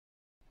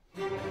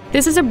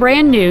This is a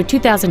brand new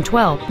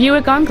 2012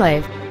 Buick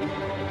Enclave.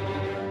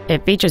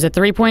 It features a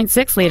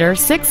 3.6-liter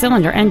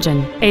six-cylinder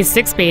engine, a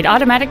 6-speed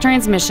automatic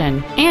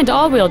transmission, and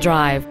all-wheel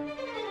drive.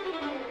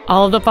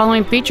 All of the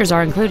following features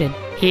are included: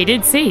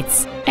 heated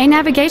seats, a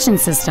navigation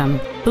system,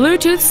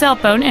 Bluetooth cell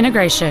phone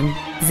integration,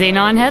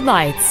 xenon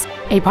headlights,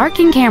 a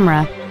parking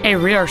camera, a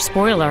rear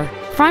spoiler,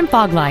 front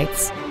fog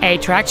lights, a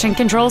traction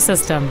control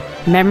system,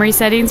 memory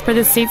settings for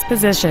the seat's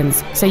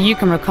positions so you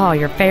can recall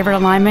your favorite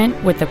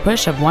alignment with the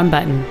push of one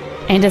button,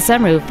 and a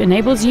sunroof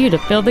enables you to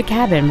fill the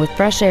cabin with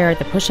fresh air at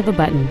the push of a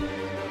button.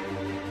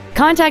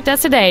 Contact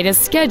us today to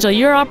schedule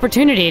your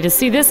opportunity to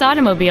see this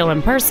automobile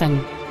in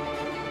person.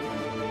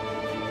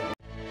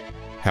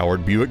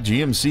 Howard Buick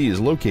GMC is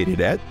located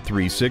at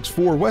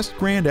 364 West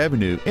Grand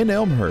Avenue in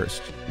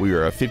Elmhurst. We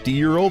are a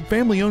 50-year-old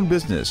family-owned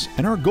business,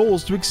 and our goal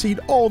is to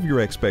exceed all of your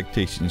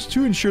expectations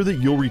to ensure that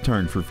you'll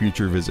return for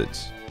future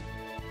visits.